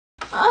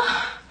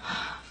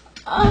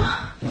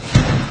Oh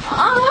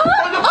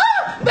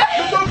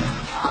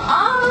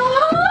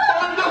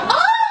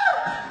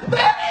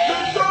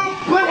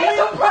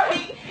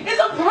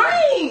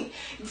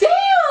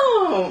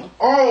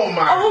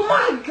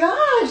my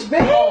gosh,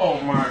 babe!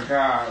 Oh my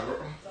god.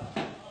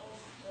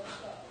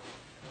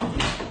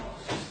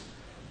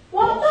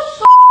 What the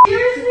f?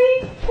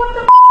 Seriously? What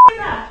the f is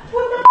that?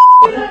 What the f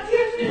is that?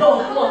 Seriously? No,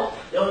 come on.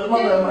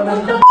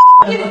 What the f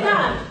is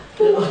that?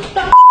 What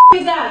the f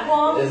is that,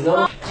 Mom? There's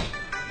no.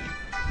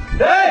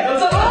 Hey!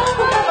 What's up? Oh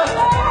my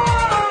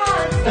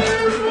god!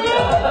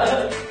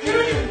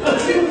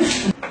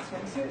 Seriously?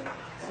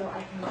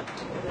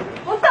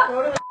 What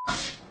the?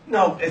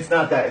 No, it's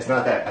not that. It's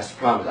not that. I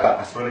promise.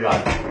 I swear to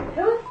God.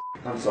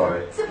 I'm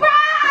sorry.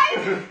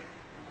 Surprise!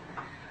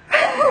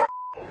 No.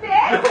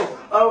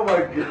 Oh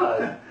my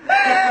God.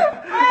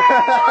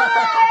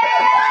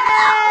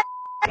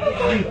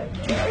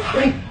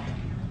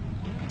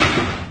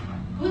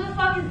 Who the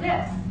fuck is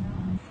this?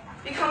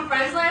 Become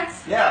friends,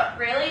 Lance? Yeah.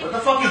 Really? What the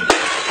fuck is this?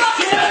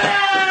 Get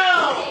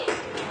out!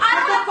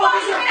 What the fuck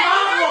is your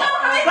problem?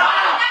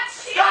 Stop!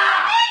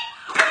 Stop!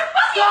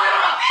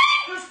 Stop!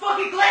 There's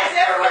fucking glass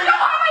everywhere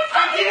now! I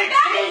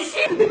didn't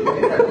see!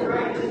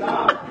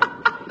 Stop!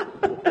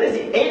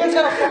 Lizzie, Aiden's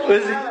got a fucking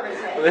Lizzie, flower in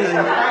his head. Lizzie,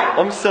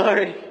 I'm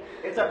sorry.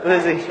 It's a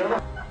Lizzie.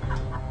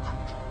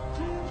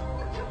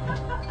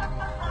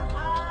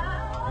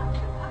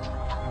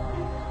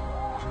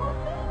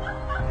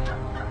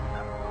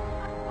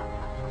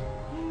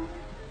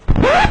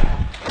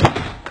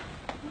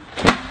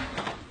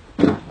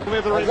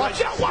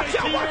 Watch out, watch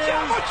out, watch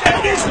out, watch out!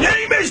 And his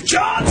name is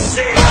John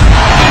C.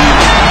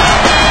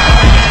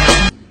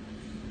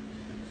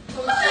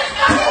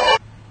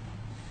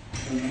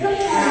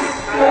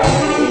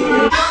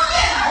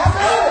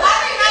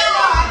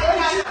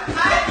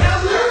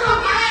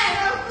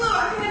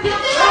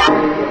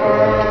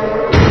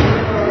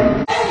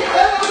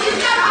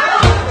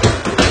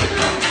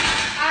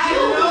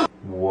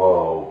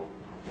 Whoa.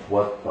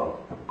 What the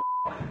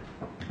f?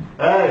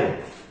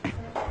 Hey!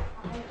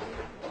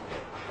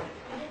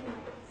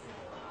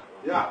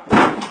 Yeah.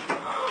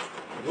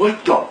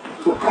 What the f?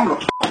 Come on.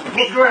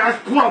 Make your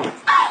ass blow.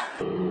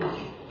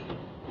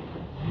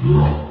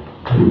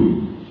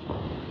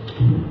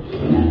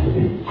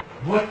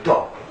 What the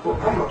f?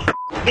 Come on.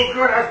 Make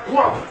your ass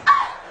blow.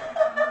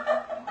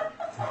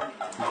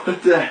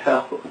 What the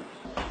hell?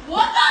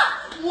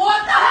 What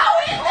the hell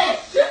is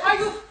this shit? Are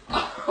you? I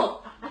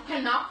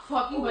cannot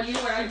fucking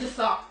believe what I just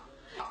saw.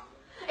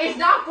 It's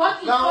not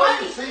fucking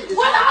funny.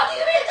 What the hell do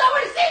you mean it's over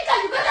the same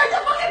time? You guys are in the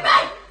fucking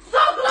bed, so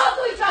close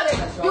to each other.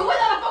 You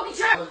without a fucking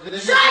chair,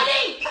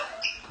 shiny.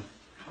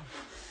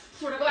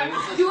 Swear to God,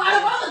 you out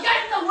of all the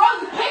guys in the world,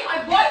 you hate my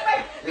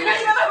boyfriend. You're not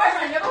even my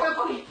boyfriend. I never want to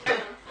fucking.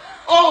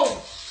 Oh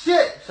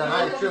shit!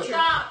 Stop. Chill.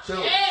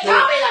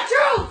 Tell me the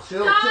truth.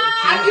 Chill.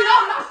 And you know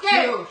I'm not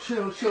scared.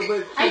 Chill,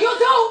 baby. And you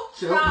too.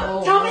 Chill.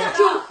 No, Tell me the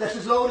truth. That's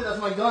just loaded.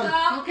 That's my gun.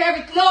 I don't care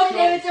if it's loaded,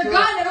 if it's your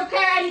gun. I don't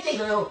care anything.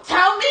 Chill.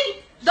 Tell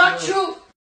me the truth.